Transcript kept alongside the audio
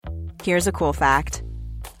Here's a cool fact.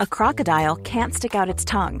 A crocodile can't stick out its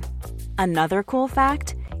tongue. Another cool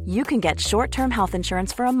fact, you can get short-term health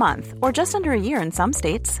insurance for a month or just under a year in some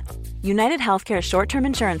states. United Healthcare short-term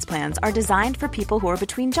insurance plans are designed for people who are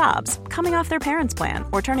between jobs, coming off their parents' plan,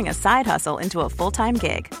 or turning a side hustle into a full-time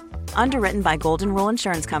gig. Underwritten by Golden Rule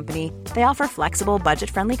Insurance Company, they offer flexible,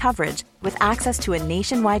 budget-friendly coverage with access to a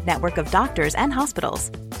nationwide network of doctors and hospitals.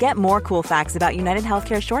 Get more cool facts about United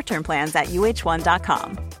Healthcare short-term plans at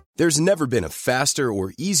uh1.com. There's never been a faster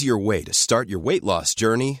or easier way to start your weight loss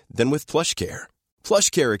journey than with PlushCare.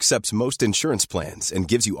 PlushCare accepts most insurance plans and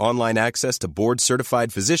gives you online access to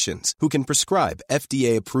board-certified physicians who can prescribe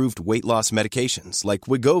FDA-approved weight loss medications like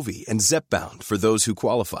Wegovy and Zepbound for those who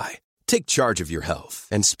qualify. Take charge of your health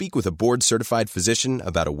and speak with a board-certified physician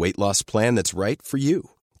about a weight loss plan that's right for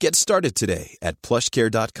you. Get started today at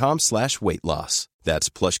plushcare.com/weight loss. That's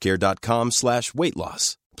plushcare.com/weight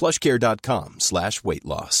loss. plushcare.com/weight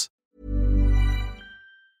loss.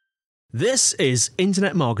 This is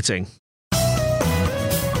Internet Marketing.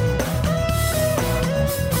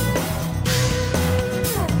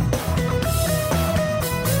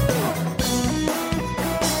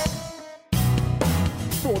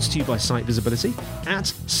 Brought to you by Site Visibility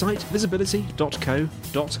at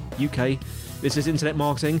sitevisibility.co.uk. This is Internet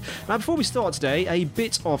Marketing. Now, before we start today, a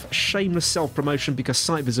bit of shameless self-promotion because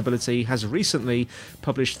Site Visibility has recently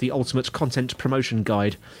published the Ultimate Content Promotion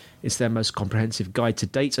Guide. It's their most comprehensive guide to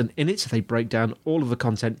date, and in it they break down all of the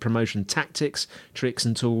content promotion tactics, tricks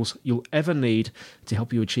and tools you'll ever need to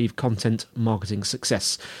help you achieve content marketing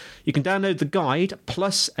success. You can download the guide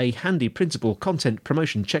plus a handy printable content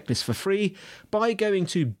promotion checklist for free by going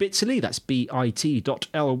to bit.ly, that's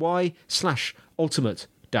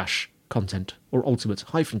bit.ly/ultimate-content or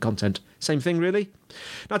ultimate-content. Same thing, really.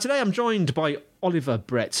 Now, today I'm joined by Oliver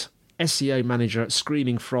Brett, SEO manager at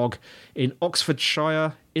Screaming Frog in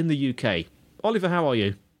Oxfordshire in the UK. Oliver, how are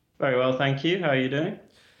you? Very well, thank you. How are you doing?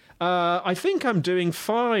 I think I'm doing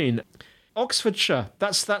fine. Oxfordshire,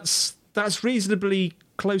 that's reasonably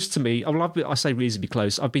close to me. I say reasonably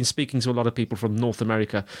close. I've been speaking to a lot of people from North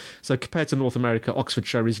America. So compared to North America,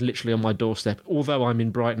 Oxfordshire is literally on my doorstep, although I'm in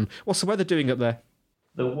Brighton. What's the weather doing up there?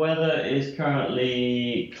 The weather is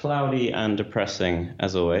currently cloudy and depressing,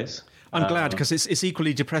 as always. I'm glad, because it's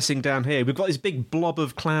equally depressing down here. We've got this big blob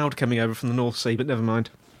of cloud coming over from the North Sea, but never mind.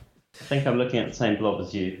 I think I'm looking at the same blob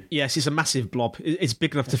as you. Yes, it's a massive blob. It's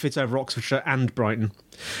big enough to fit over Oxfordshire and Brighton.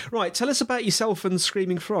 Right, tell us about yourself and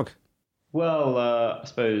Screaming Frog. Well, I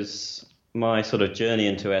suppose my sort of journey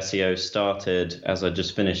into SEO started as I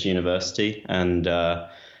just finished university. And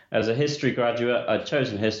as a history graduate, I'd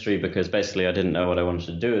chosen history because basically I didn't know what I wanted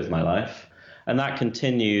to do with my life. And that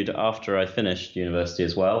continued after I finished university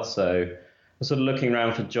as well. So I was sort of looking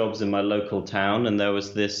around for jobs in my local town, and there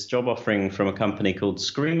was this job offering from a company called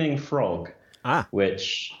Screaming Frog,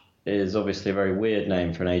 which is obviously a very weird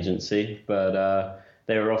name for an agency, but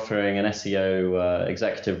they were offering an SEO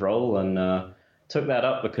executive role, and took that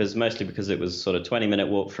up mostly because it was sort of 20-minute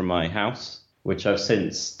walk from my house, which I've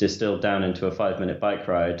since distilled down into a 5-minute bike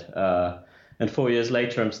ride. And 4 years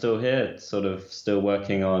later, I'm still here, sort of still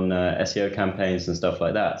working on SEO campaigns and stuff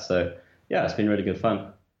like that. So, yeah, it's been really good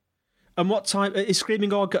fun. And what time is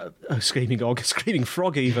Screaming Frog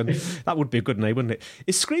even? That would be a good name, wouldn't it?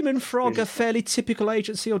 Is Screaming Frog a fairly typical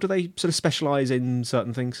agency, or do they sort of specialise in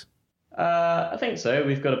certain things? I think so.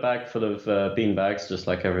 We've got a bag full of bean bags, just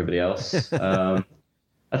like everybody else. I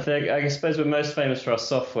suppose we're most famous for our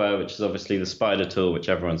software, which is obviously the Spider tool, which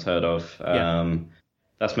everyone's heard of.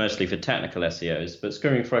 That's mostly for technical SEOs, but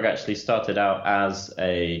Screaming Frog actually started out as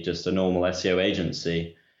just a normal SEO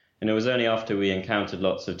agency. And it was only after we encountered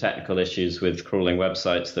lots of technical issues with crawling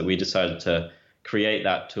websites that we decided to create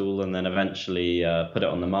that tool and then eventually put it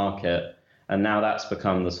on the market. And now that's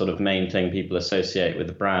become the sort of main thing people associate with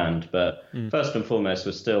the brand. But first and foremost,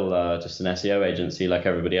 we're still just an SEO agency like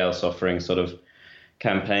everybody else, offering sort of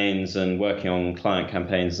campaigns and working on client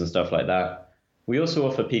campaigns and stuff like that. We also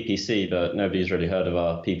offer PPC, but nobody's really heard of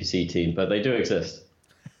our PPC team, but they do exist.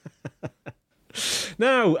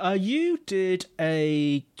 Now, you did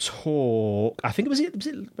a talk, I think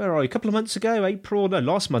where are you, a couple of months ago,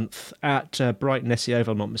 last month, at Brighton SEO, if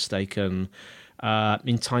I'm not mistaken,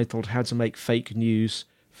 entitled How to Make Fake News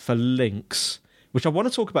for Links, which I want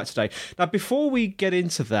to talk about today. Now, before we get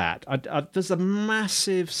into that, there's a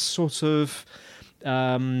massive sort of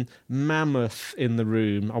mammoth in the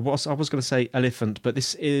room. I was going to say elephant, but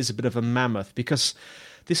this is a bit of a mammoth, because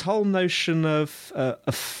this whole notion of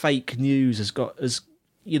fake news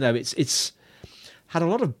it's had a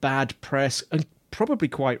lot of bad press, and probably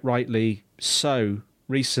quite rightly so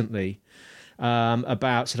recently.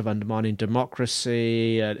 about sort of undermining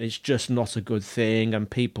democracy, and it's just not a good thing, and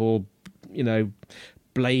people,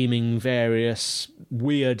 blaming various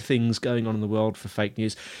weird things going on in the world for fake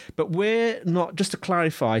news. But we're not, just to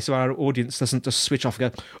clarify, so our audience doesn't just switch off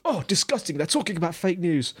and go, oh, disgusting, they're talking about fake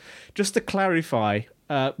news. Just to clarify,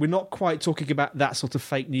 we're not quite talking about that sort of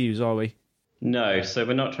fake news, are we? No, so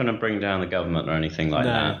we're not trying to bring down the government or anything like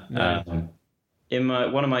that. No.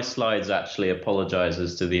 One of my slides actually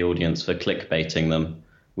apologizes to the audience for clickbaiting them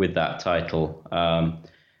with that title.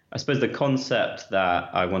 I suppose the concept that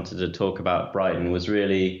I wanted to talk about Brighton was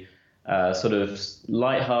really sort of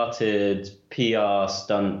lighthearted PR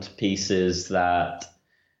stunt pieces that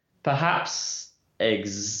perhaps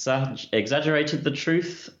exaggerated the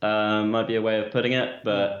truth, might be a way of putting it.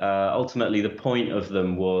 But ultimately, the point of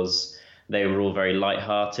them was they were all very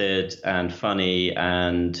lighthearted and funny.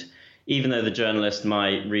 And even though the journalist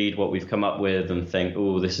might read what we've come up with and think,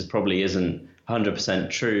 oh, this probably isn't 100%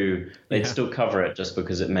 true, they'd still cover it just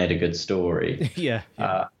because it made a good story. Yeah.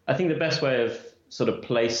 I think the best way of sort of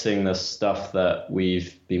placing the stuff that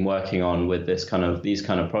we've been working on with these kind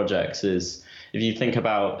of projects is if you think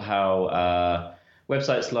about how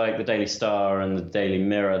websites like the Daily Star and the Daily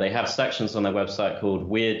Mirror, they have sections on their website called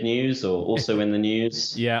Weird News or Also in the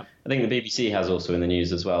News. Yeah. I think the BBC has Also in the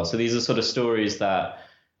News as well. So these are sort of stories that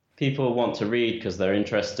people want to read because they're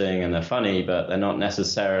interesting and they're funny, but they're not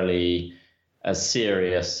necessarily as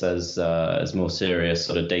serious as more serious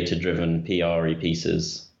sort of data-driven PR-y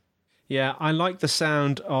pieces. Yeah, I like the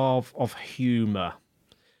sound of humour.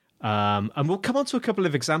 And we'll come on to a couple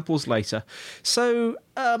of examples later. So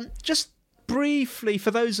just briefly,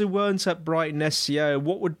 for those who weren't at Brighton SEO,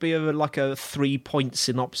 what would be a 3-point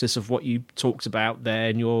synopsis of what you talked about there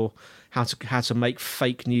in your how to make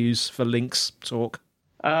fake news for links talk?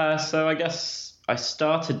 So I guess I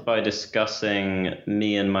started by discussing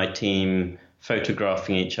me and my team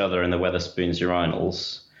photographing each other in the Wetherspoons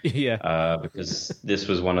urinals. Yeah. Because this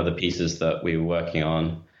was one of the pieces that we were working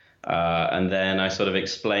on. And then I sort of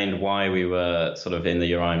explained why we were sort of in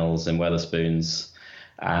the urinals in Wetherspoons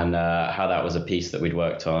and how that was a piece that we'd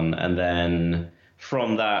worked on. And then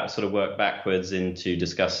from that, sort of worked backwards into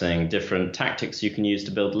discussing different tactics you can use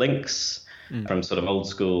to build links, from sort of old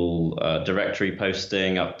school directory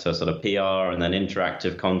posting up to sort of PR and then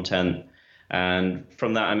interactive content. And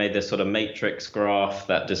from that, I made this sort of matrix graph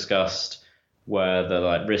that discussed where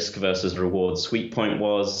the risk versus reward sweet point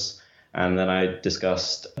was. And then I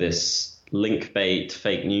discussed this link bait,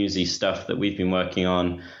 fake newsy stuff that we've been working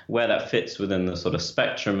on, where that fits within the sort of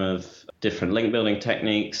spectrum of different link building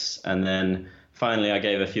techniques. And then finally, I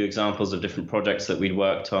gave a few examples of different projects that we'd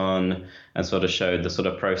worked on and sort of showed the sort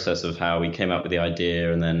of process of how we came up with the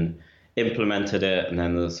idea and then implemented it and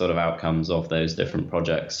then the sort of outcomes of those different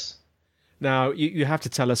projects. Now, you have to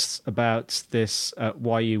tell us about this,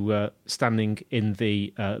 why you were standing in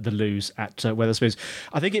the loos at Wetherspoons.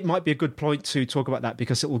 I think it might be a good point to talk about that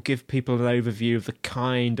because it will give people an overview of the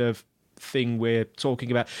kind of thing we're talking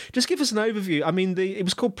about. Just give us an overview. I mean, it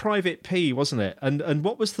was called Private P, wasn't it? And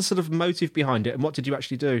what was the sort of motive behind it and what did you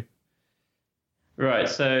actually do? Right,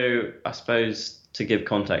 so I suppose to give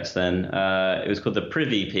context then, it was called the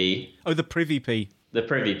Privy P. Oh, the Privy P. The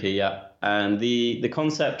Privy P, yeah. And the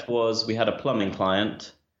concept was we had a plumbing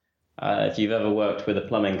client. If you've ever worked with a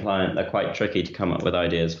plumbing client, they're quite tricky to come up with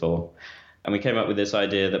ideas for. And we came up with this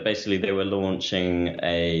idea that basically they were launching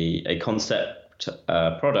a concept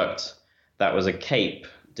product that was a cape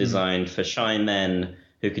designed for shy men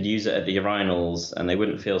who could use it at the urinals and they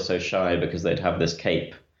wouldn't feel so shy because they'd have this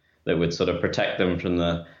cape that would sort of protect them from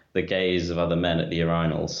the gaze of other men at the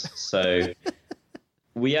urinals. So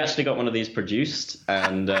we actually got one of these produced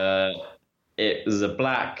and it was a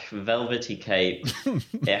black velvety cape.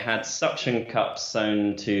 It had suction cups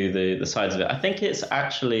sewn to the sides of it. I think it's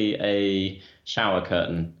actually a shower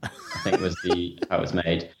curtain, I think was how it was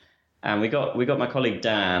made. And we got my colleague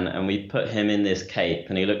Dan and we put him in this cape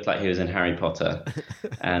and he looked like he was in Harry Potter.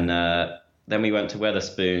 And then we went to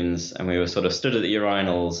Wetherspoons and we were sort of stood at the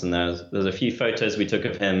urinals and there's a few photos we took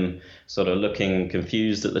of him sort of looking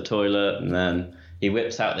confused at the toilet, and then he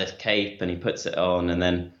whips out this cape and he puts it on and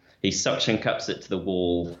then he suction cups it to the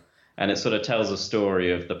wall, and it sort of tells a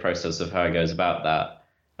story of the process of how he goes about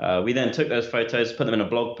that. We then took those photos, put them in a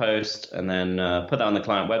blog post, and then put that on the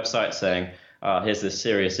client website saying, here's this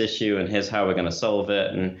serious issue and here's how we're going to solve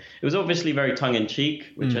it. And it was obviously very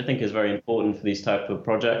tongue-in-cheek, which I think is very important for these type of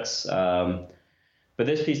projects. But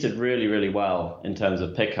this piece did really, really well in terms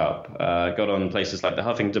of pickup. Got on places like the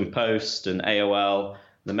Huffington Post and AOL,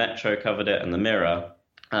 the Metro covered it, and the Mirror.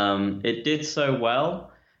 It did so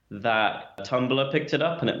well that Tumblr picked it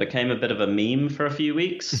up and it became a bit of a meme for a few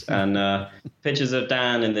weeks. And pictures of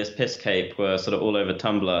Dan in this piss cape were sort of all over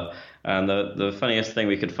Tumblr. And the funniest thing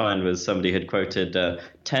we could find was somebody had quoted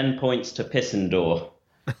 10 points to Pissendor,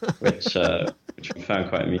 which we found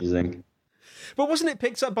quite amusing. But wasn't it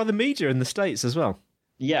picked up by the media in the States as well?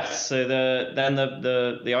 Yes, so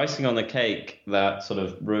the icing on the cake that sort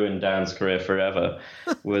of ruined Dan's career forever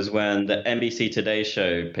was when the NBC Today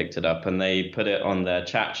show picked it up and they put it on their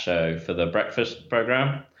chat show for the breakfast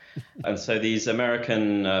program. And so these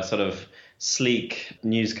American sort of sleek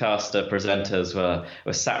newscaster presenters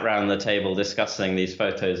were sat around the table discussing these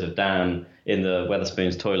photos of Dan in the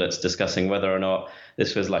Wetherspoons toilets, discussing whether or not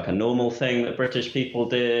this was like a normal thing that British people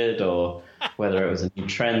did or whether it was a new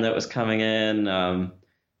trend that was coming in.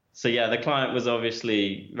 So yeah, the client was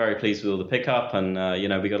obviously very pleased with all the pickup, and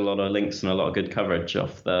we got a lot of links and a lot of good coverage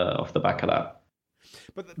off the back of that.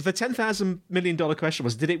 But the $10,000 million question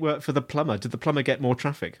was: did it work for the plumber? Did the plumber get more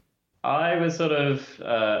traffic? I was sort of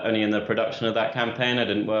only in the production of that campaign. I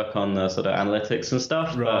didn't work on the sort of analytics and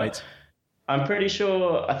stuff. Right. But I'm pretty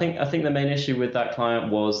sure. I think the main issue with that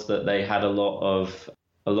client was that they had a lot of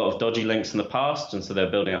dodgy links in the past, and so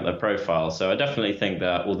they're building up their profile. So I definitely think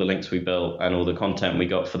that all the links we built and all the content we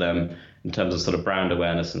got for them in terms of sort of brand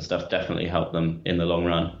awareness and stuff definitely helped them in the long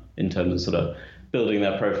run in terms of sort of building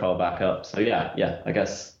their profile back up. So yeah, I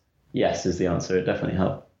guess yes is the answer. It definitely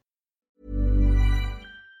helped.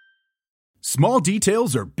 Small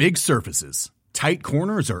details are big surfaces. Tight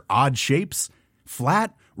corners are odd shapes.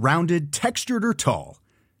 Flat, rounded, textured, or tall.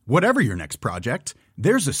 Whatever your next project,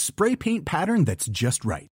 there's a spray paint pattern that's just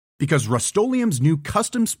right. Because Rust-Oleum's new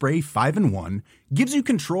Custom Spray 5-in-1 gives you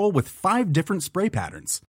control with 5 different spray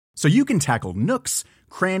patterns. So you can tackle nooks,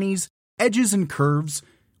 crannies, edges, and curves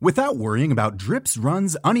without worrying about drips,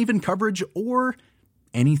 runs, uneven coverage, or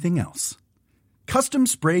anything else. Custom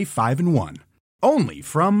Spray 5-in-1. Only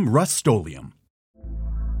from Rust-Oleum.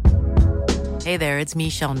 Hey there, it's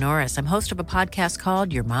Michelle Norris. I'm host of a podcast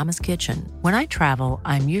called Your Mama's Kitchen. When I travel,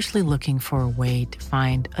 I'm usually looking for a way to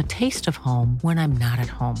find a taste of home when I'm not at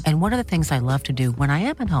home. And one of the things I love to do when I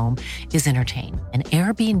am at home is entertain. And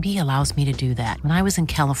Airbnb allows me to do that. When I was in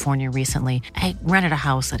California recently, I rented a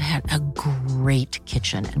house that had a great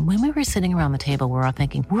kitchen. And when we were sitting around the table, we were all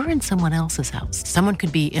thinking, we're in someone else's house. Someone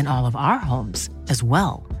could be in all of our homes as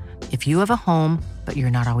well. If you have a home, but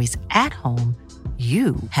you're not always at home,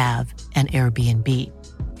 you have an Airbnb.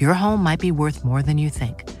 Your home might be worth more than you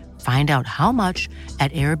think. Find out how much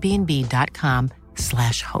at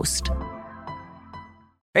airbnb.com/host.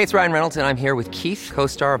 Hey, it's Ryan Reynolds, and I'm here with Keith,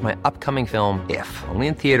 co-star of my upcoming film, If, only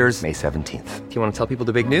in theaters May 17th. Do you want to tell people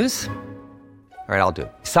the big news? All right, I'll do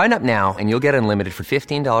it. Sign up now and you'll get unlimited for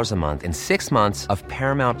 $15 a month and 6 months of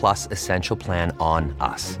Paramount Plus Essential Plan on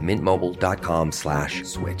us.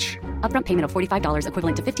 MintMobile.com/switch. Upfront payment of $45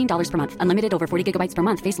 equivalent to $15 per month. Unlimited over 40 gigabytes per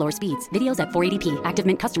month. Face lower speeds. Videos at 480p. Active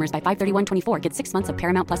Mint customers by 531.24 get 6 months of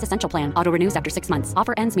Paramount Plus Essential Plan. Auto renews after 6 months.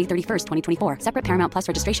 Offer ends May 31st, 2024. Separate Paramount Plus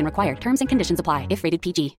registration required. Terms and conditions apply if rated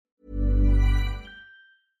PG.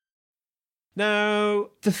 No,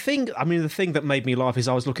 the thing that made me laugh is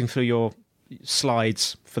I was looking through your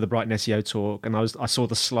slides for the Brighton SEO talk, and I saw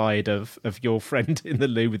the slide of your friend in the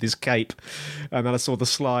loo with his cape, and then I saw the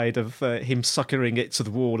slide of him suckering it to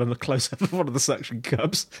the wall and a close-up of one of the suction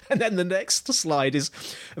cups, and then the next slide is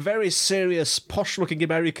a very serious, posh-looking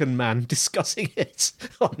American man discussing it.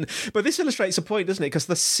 But this illustrates a point, doesn't it? Because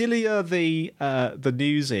the sillier the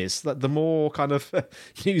news is, the more kind of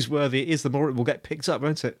newsworthy it is, the more it will get picked up,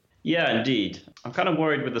 won't it? Yeah, indeed. I'm kind of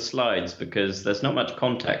worried with the slides because there's not much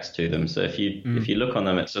context to them. So if you look on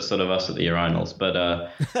them, it's just sort of us at the urinals. But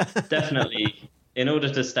definitely, in order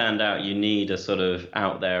to stand out, you need a sort of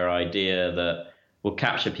out there idea that will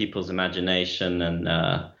capture people's imagination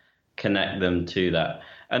and connect them to that.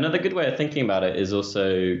 Another good way of thinking about it is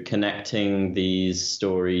also connecting these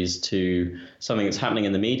stories to something that's happening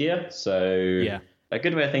in the media. So yeah. A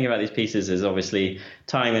good way of thinking about these pieces is obviously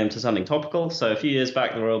tying them to something topical. So a few years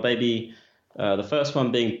back, the royal baby, the first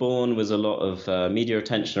one being born, was a lot of media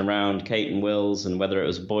attention around Kate and Wills and whether it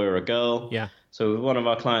was a boy or a girl. Yeah. So with one of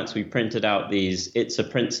our clients, we printed out these It's a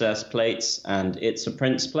Princess plates and It's a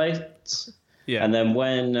Prince plates. Yeah. And then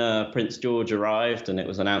when Prince George arrived and it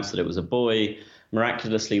was announced that it was a boy,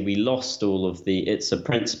 miraculously, we lost all of the It's a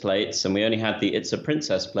Prince plates and we only had the It's a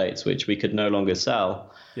Princess plates, which we could no longer sell.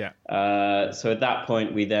 Yeah. So at that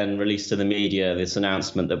point, we then released to the media this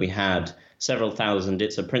announcement that we had several thousand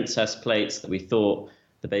It's a Princess plates that we thought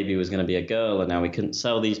the baby was going to be a girl, and now we couldn't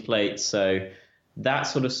sell these plates. So that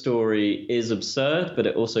sort of story is absurd, but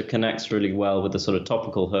it also connects really well with the sort of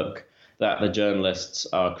topical hook that the journalists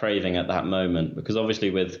are craving at that moment. Because obviously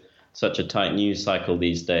with such a tight news cycle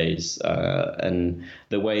these days, and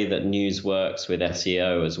the way that news works with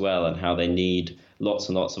SEO as well, and how they need lots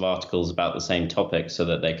and lots of articles about the same topic so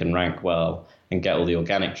that they can rank well and get all the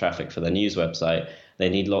organic traffic for their news website, they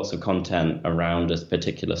need lots of content around a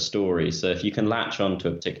particular story. So if you can latch on to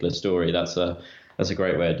a particular story, that's a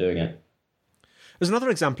great way of doing it. There's another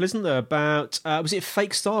example, isn't there, about, was it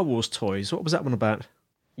fake Star Wars toys? What was that one about?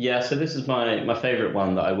 Yeah, so this is my favorite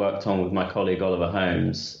one that I worked on with my colleague Oliver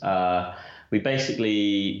Holmes. We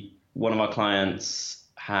basically, one of our clients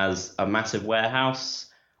has a massive warehouse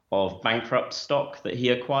of bankrupt stock that he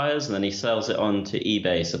acquires, and then he sells it on to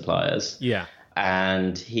eBay suppliers. Yeah.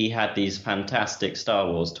 And he had these fantastic Star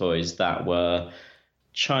Wars toys that were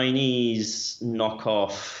Chinese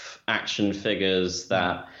knockoff action figures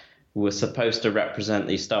that were supposed to represent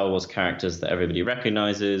these Star Wars characters that everybody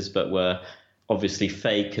recognizes, but were obviously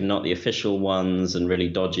fake and not the official ones and really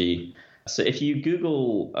dodgy. So if you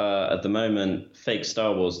Google at the moment fake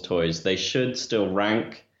Star Wars toys, they should still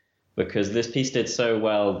rank, because this piece did so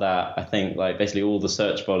well that I think like basically all the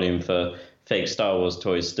search volume for fake Star Wars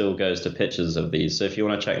toys still goes to pictures of these. So if you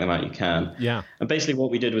want to check them out, you can. Yeah. And basically what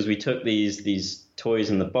we did was we took these toys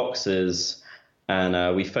in the boxes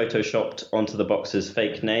and we photoshopped onto the boxes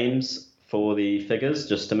fake names for the figures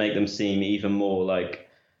just to make them seem even more like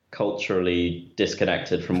culturally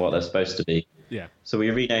disconnected from what they're supposed to be. Yeah. So we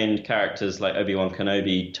renamed characters like Obi-Wan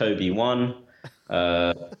Kenobi Toby 1.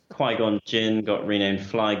 Qui-Gon Jinn got renamed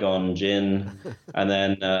Flygon Jinn. And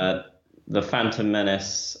then the Phantom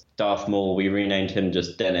Menace Darth Maul, we renamed him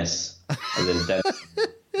just Dennis, as in Dennis.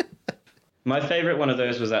 My favorite one of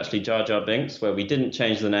those was actually Jar Jar Binks, where we didn't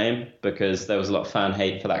change the name because there was a lot of fan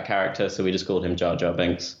hate for that character, so we just called him Jar Jar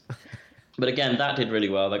Binks. But again, that did really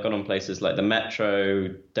well. That got on places like the Metro,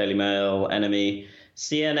 Daily Mail, Enemy.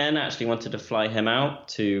 CNN actually wanted to fly him out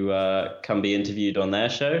to come be interviewed on their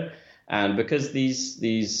show. And because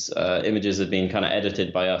these images had been kind of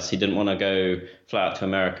edited by us, he didn't want to go fly out to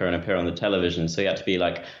America and appear on the television. So he had to be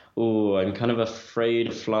like, oh, I'm kind of afraid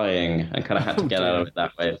of flying, and kind of had to get out of it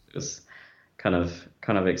that way. It was kind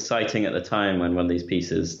of exciting at the time when one of these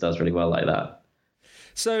pieces does really well like that.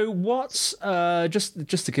 So what's just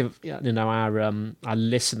to give our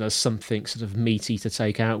listeners something sort of meaty to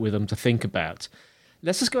take out with them to think about,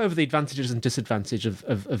 let's just go over the advantages and disadvantages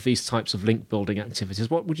of these types of link building activities.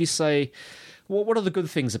 What would you say? What are the good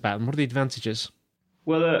things about them? What are the advantages?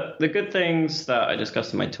 Well, the good things that I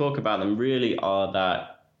discussed in my talk about them really are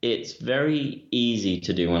that it's very easy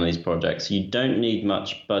to do one of these projects. You don't need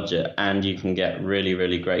much budget, and you can get really,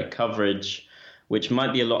 really great coverage, which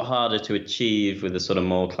might be a lot harder to achieve with a sort of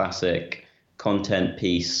more classic content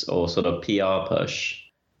piece or sort of PR push.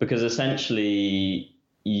 Because essentially,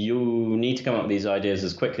 you need to come up with these ideas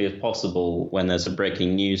as quickly as possible when there's a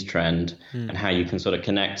breaking news trend, and how you can sort of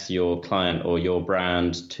connect your client or your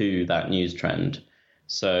brand to that news trend.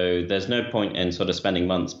 So there's no point in sort of spending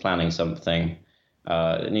months planning something.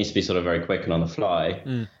 It needs to be sort of very quick and on the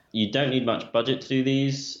fly. You don't need much budget to do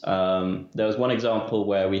these. There was one example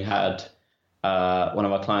where we had one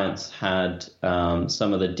of our clients had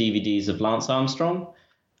some of the DVDs of Lance Armstrong,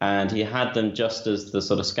 and he had them just as the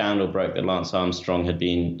sort of scandal broke that Lance Armstrong had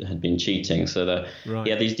been cheating. So he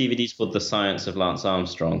had these DVDs called The Science of Lance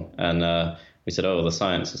Armstrong, and we said, oh, the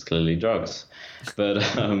science is clearly drugs. But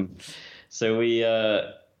so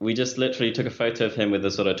we just literally took a photo of him with the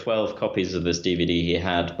sort of 12 copies of this DVD he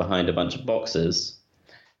had behind a bunch of boxes.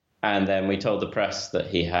 And then we told the press that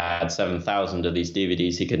he had 7,000 of these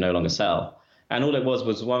DVDs he could no longer sell. And all it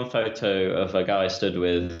was one photo of a guy stood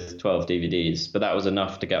with 12 DVDs. But that was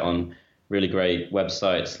enough to get on really great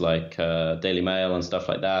websites like Daily Mail and stuff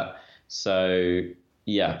like that. So,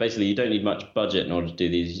 yeah, basically you don't need much budget in order to do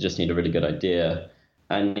these. You just need a really good idea.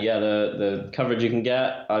 And, yeah, the coverage you can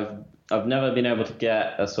get, I've never been able to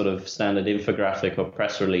get a sort of standard infographic or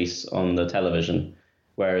press release on the television,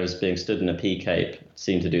 whereas being stood in a pea cape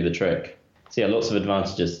seemed to do the trick. So yeah, lots of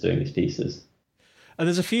advantages to doing these pieces. And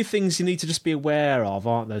there's a few things you need to just be aware of,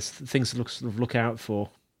 aren't there? Things to look out for.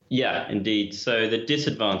 Yeah, indeed. So the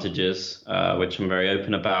disadvantages, which I'm very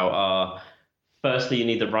open about, are firstly, you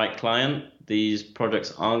need the right client. These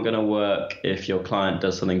projects aren't going to work if your client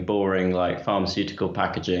does something boring like pharmaceutical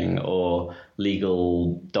packaging or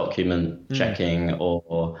legal document checking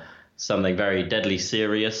or something very deadly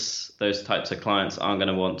serious. Those types of clients aren't going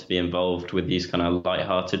to want to be involved with these kind of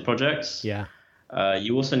light-hearted projects. Yeah.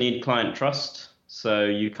 You also need client trust. So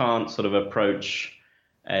you can't sort of approach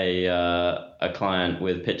a client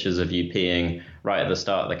with pictures of you peeing right at the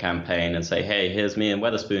start of the campaign and say, hey, here's me and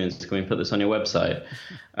Wetherspoons, can we put this on your website?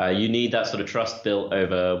 You need that sort of trust built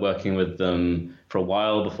over working with them for a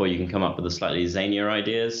while before you can come up with the slightly zanier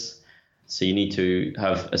ideas. So you need to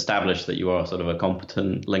have established that you are sort of a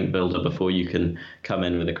competent link builder before you can come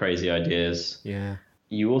in with the crazy ideas. Yeah.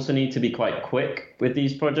 You also need to be quite quick with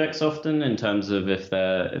these projects often in terms of if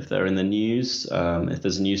they're in the news, if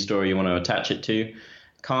there's a news story you want to attach it to.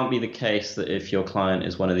 Can't be the case that if your client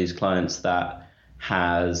is one of these clients that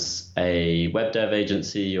has a web dev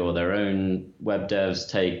agency or their own web devs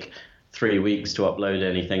take 3 weeks to upload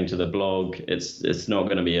anything to the blog, it's not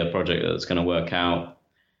going to be a project that's going to work out.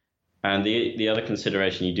 And the other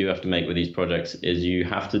consideration you do have to make with these projects is you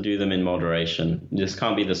have to do them in moderation. This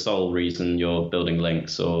can't be the sole reason you're building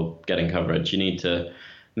links or getting coverage. You need to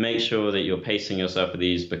make sure that you're pacing yourself with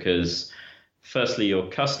these because firstly, your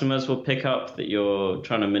customers will pick up that you're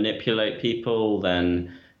trying to manipulate people.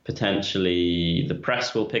 Then potentially the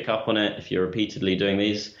press will pick up on it if you're repeatedly doing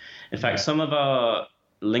these. In fact, some of our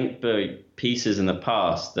link pieces in the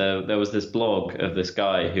past, there was this blog of this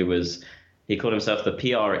guy he called himself the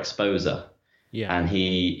PR exposer. Yeah. And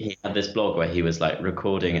he had this blog where he was like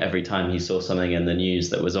recording every time he saw something in the news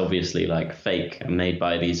that was obviously like fake and made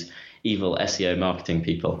by these evil SEO marketing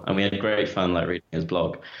people. And we had great fun like reading his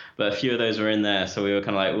blog. But a few of those were in there. So we were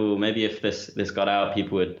kind of like, oh, maybe if this got out,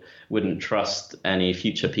 people wouldn't trust any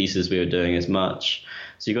future pieces we were doing as much.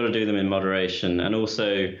 So you've got to do them in moderation. And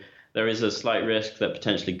also there is a slight risk that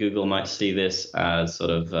potentially Google might see this as sort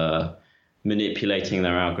of manipulating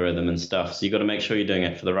their algorithm and stuff. So you've got to make sure you're doing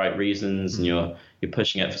it for the right reasons and you're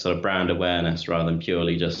pushing it for sort of brand awareness rather than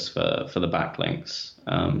purely just for the backlinks.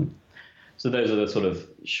 So those are the sort of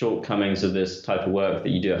shortcomings of this type of work that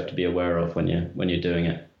you do have to be aware of when you're doing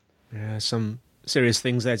it. Yeah, some serious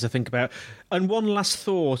things there to think about. And one last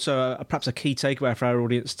thought, perhaps a key takeaway for our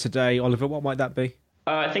audience today, Oliver, what might that be?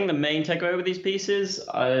 I think the main takeaway with these pieces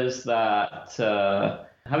is that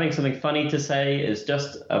having something funny to say is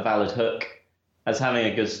just a valid hook as having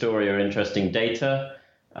a good story or interesting data,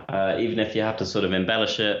 even if you have to sort of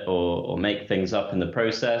embellish it or make things up in the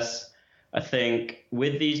process. I think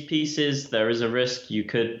with these pieces, there is a risk you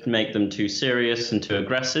could make them too serious and too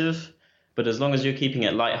aggressive. But as long as you're keeping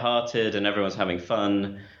it lighthearted and everyone's having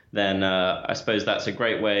fun, then I suppose that's a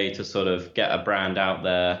great way to sort of get a brand out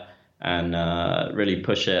there and really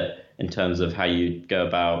push it in terms of how you go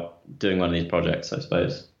about doing one of these projects, I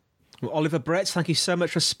suppose. Well, Oliver Brett, thank you so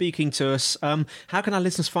much for speaking to us. How can our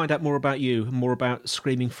listeners find out more about you and more about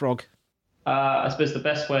Screaming Frog? I suppose the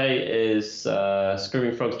best way is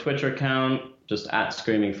Screaming Frog's Twitter account, just at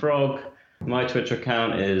Screaming Frog. My Twitter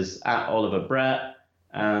account is at Oliver Brett.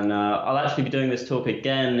 And I'll actually be doing this talk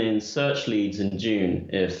again in Search Leads in June.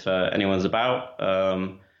 If anyone's about,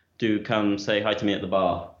 do come say hi to me at the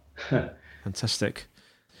bar. Fantastic.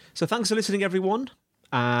 So thanks for listening, everyone.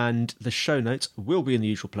 And the show notes will be in the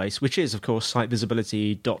usual place, which is, of course,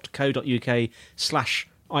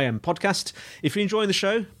 sitevisibility.co.uk/IMPodcast. If you're enjoying the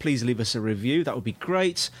show, please leave us a review. That would be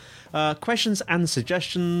great. Questions and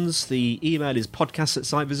suggestions, the email is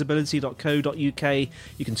podcast@sitevisibility.co.uk.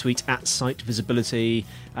 You can tweet at sitevisibility.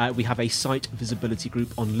 We have a Site Visibility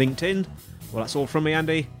group on LinkedIn. Well, that's all from me,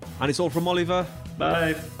 Andy. And it's all from Oliver.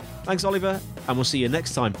 Bye. Thanks, Oliver. And we'll see you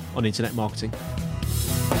next time on Internet Marketing.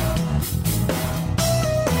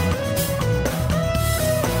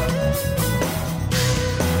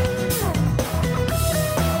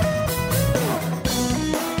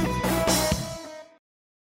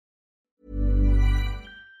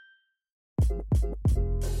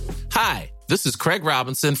 Hi, this is Craig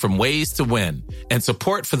Robinson from Ways to Win, and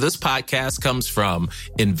support for this podcast comes from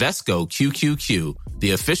Invesco QQQ,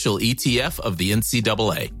 the official ETF of the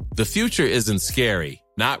NCAA. The future isn't scary.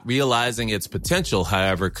 Not realizing its potential,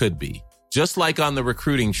 however, could be. Just like on the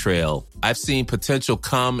recruiting trail, I've seen potential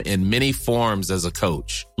come in many forms as a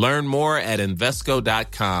coach. Learn more at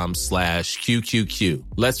Invesco.com/QQQ.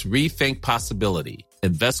 Let's rethink possibility.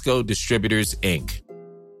 Invesco Distributors, Inc.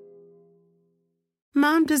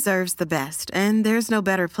 Mom deserves the best, and there's no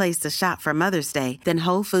better place to shop for Mother's Day than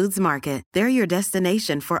Whole Foods Market. They're your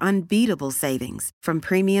destination for unbeatable savings, from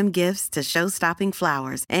premium gifts to show-stopping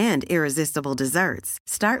flowers and irresistible desserts.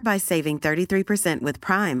 Start by saving 33% with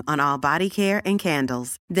Prime on all body care and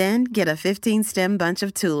candles. Then get a 15-stem bunch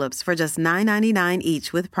of tulips for just $9.99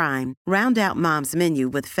 each with Prime. Round out Mom's menu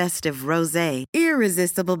with festive rosé,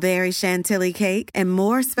 irresistible berry chantilly cake, and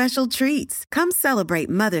more special treats. Come celebrate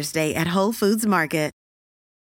Mother's Day at Whole Foods Market.